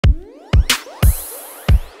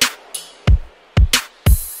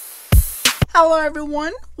Hello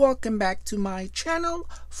everyone, welcome back to my channel.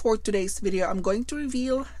 For today's video, I'm going to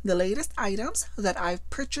reveal the latest items that I've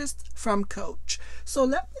purchased from Coach. So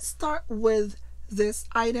let me start with this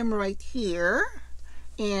item right here.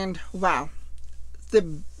 And wow,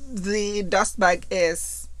 the dust bag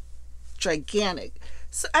is gigantic.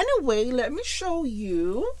 So anyway, let me show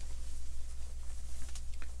you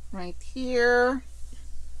right here.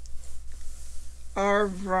 All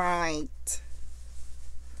right.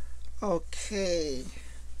 Okay,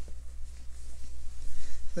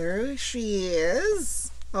 there she is.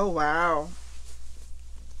 Oh wow.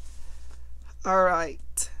 All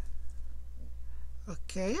right.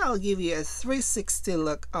 Okay, I'll give you a 360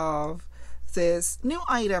 look of this new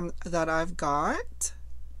item that I've got.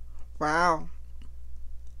 Wow.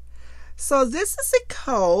 So this is a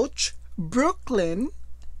Coach Brooklyn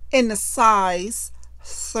in a size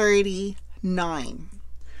 39.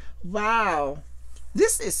 Wow.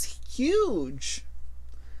 This is huge.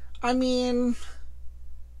 I mean,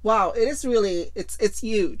 wow, it is really, it's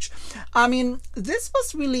huge. I mean, this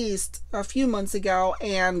was released a few months ago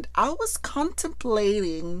and I was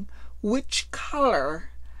contemplating which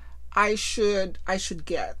color I should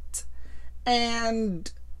get. And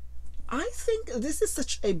I think this is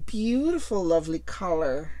such a beautiful, lovely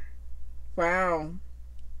color. Wow.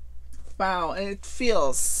 Wow, and it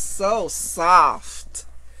feels so soft.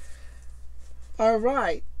 All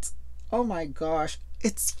right. Oh my gosh.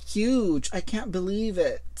 It's huge. I can't believe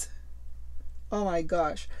it. Oh my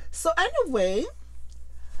gosh. So anyway,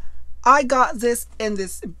 I got this in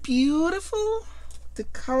this beautiful, the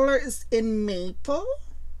color is in maple.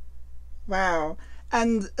 Wow.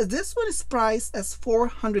 And this one is priced as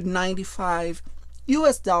 $495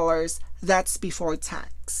 US. That's before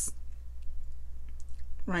tax.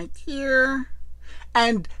 Right here.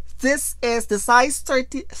 And this is the size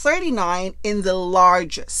 39 in the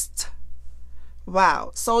largest.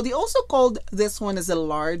 Wow. So they also called this one as a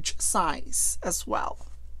large size as well.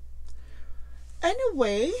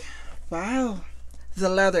 Anyway, wow. The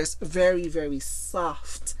leather is very, very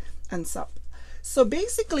soft and supple. So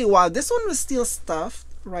basically, wow, this one was still stuffed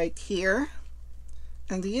right here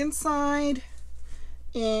and the inside.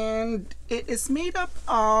 And it is made up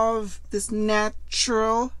of this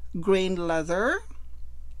natural grain leather.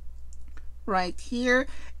 Right here,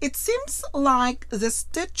 it seems like the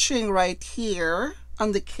stitching right here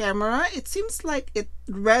on the camera, it seems like it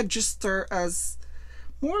register as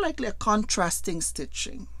more likely a contrasting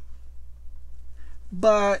stitching,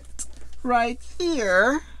 but right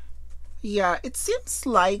here, yeah, it seems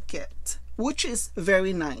like it, which is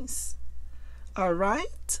very nice. All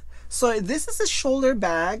right, so this is a shoulder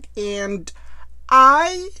bag, and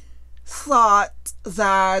I thought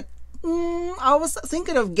that I was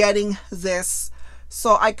thinking of getting this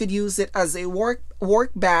so I could use it as a work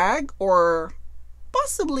bag or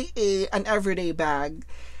possibly an everyday bag,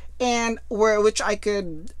 and which I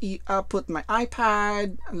could put my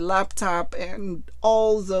iPad and laptop and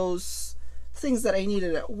all those things that I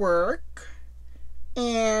needed at work.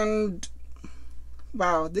 And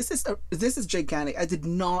wow, this is gigantic. I did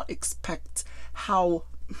not expect how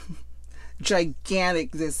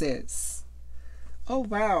gigantic this is. Oh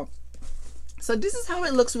wow. So this is how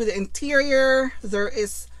it looks with the interior. There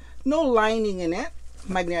is no lining in it.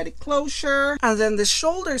 Magnetic closure. And then the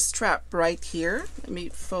shoulder strap right here. Let me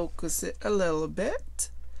focus it a little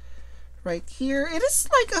bit. Right here. It is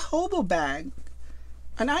like a hobo bag.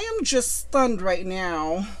 And I am just stunned right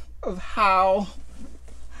now of how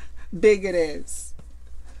big it is.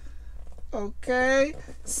 Okay.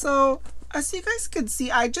 So as you guys can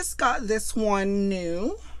see, I just got this one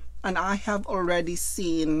new. And I have already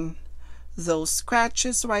seen those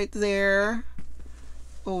scratches right there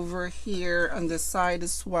over here on the side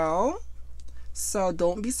as well. So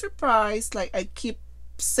don't be surprised, like I keep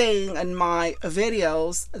saying in my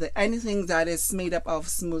videos, that anything that is made up of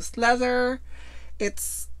smooth leather,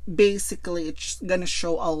 it's gonna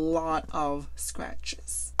show a lot of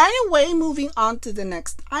scratches. Anyway, moving on to the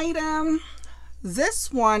next item.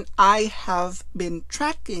 This one, I have been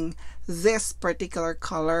tracking this particular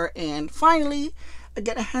color, and finally I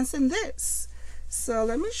get a hands in this. So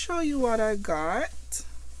let me show you what I got.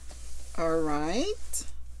 All right.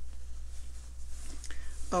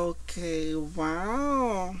 Okay,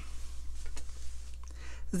 wow.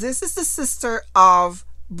 This is the sister of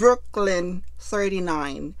Brooklyn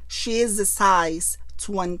 39. She is the size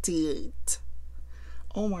 28.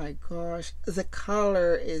 Oh my gosh, the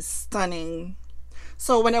color is stunning.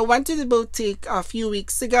 So when I went to the boutique a few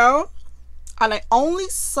weeks ago, and I only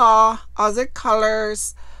saw other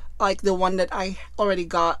colors like the one that I already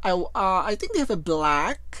got. I think they have a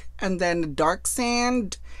black and then a dark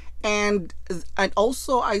sand and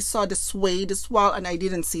also I saw the suede as well, and I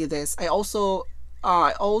didn't see this. I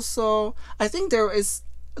think there is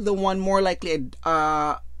the one more likely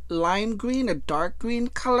a lime green, a dark green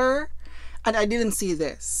color, and I didn't see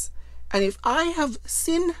this. And if I have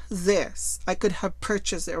seen this, I could have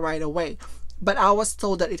purchased it right away, but I was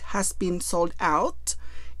told that it has been sold out.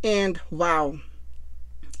 And wow,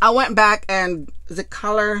 I went back and the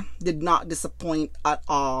color did not disappoint at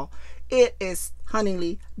all. It is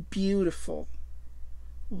stunningly beautiful.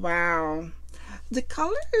 Wow. The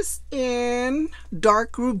color is in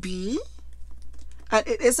dark ruby, and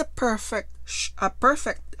it is a perfect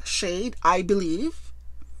shade, I believe.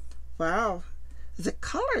 Wow. The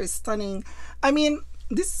color is stunning. I mean,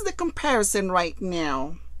 this is the comparison right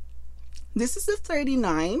now. This is the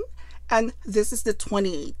 39 and this is the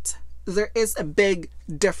 28. There is a big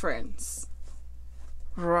difference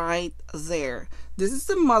right there. This is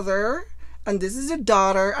the mother and this is the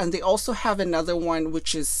daughter, and they also have another one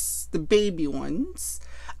which is the baby ones.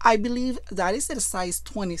 I believe that is at a size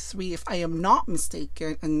 23 if I am not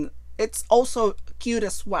mistaken, and it's also cute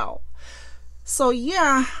as well. So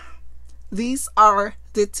yeah, these are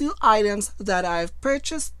the two items that I've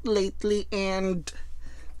purchased lately, and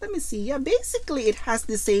let me see. Yeah, basically it has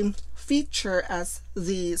the same feature as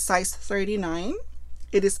the size 39.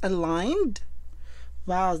 It is aligned.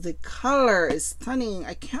 Wow, the color is stunning.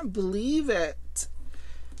 I can't believe it.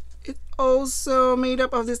 It also made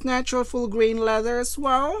up of this natural full grain leather as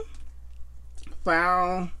well.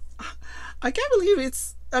 Wow, I can't believe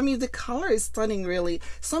the color is stunning, really.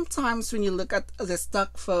 Sometimes when you look at the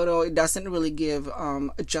stock photo, it doesn't really give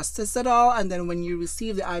justice at all, and then when you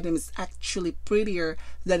receive the item, it's actually prettier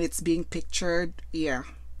than it's being pictured. Yeah,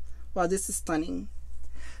 wow, this is stunning.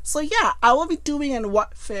 So yeah, I will be doing an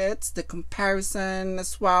what fits, the comparison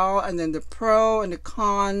as well, and then the pro and the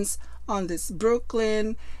cons on this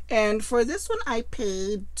Brooklyn. And for this one, I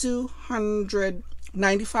paid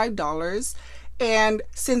 $295. And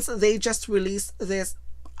since they just released this,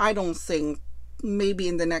 I don't think, maybe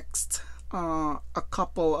in the next a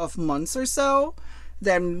couple of months or so,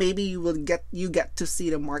 then maybe you get to see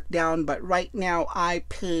the markdown. But right now, I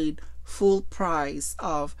paid full price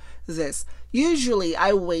of this. Usually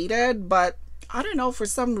I waited, but I don't know, for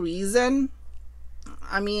some reason,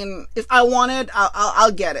 I mean, if I want it,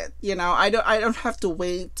 I'll get it. You know, I don't have to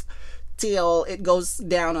wait till it goes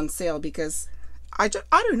down on sale, because I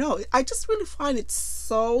don't know, I just really find it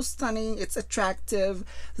so stunning. It's attractive.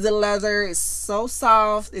 The leather is so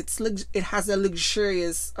soft. It has a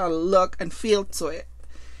luxurious look and feel to it,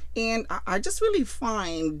 and I just really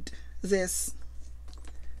find this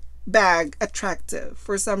bag attractive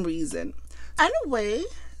for some reason. Anyway,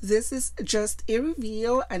 this is just a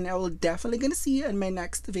reveal, and I will definitely gonna see you in my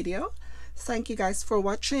next video. Thank you guys for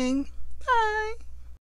watching.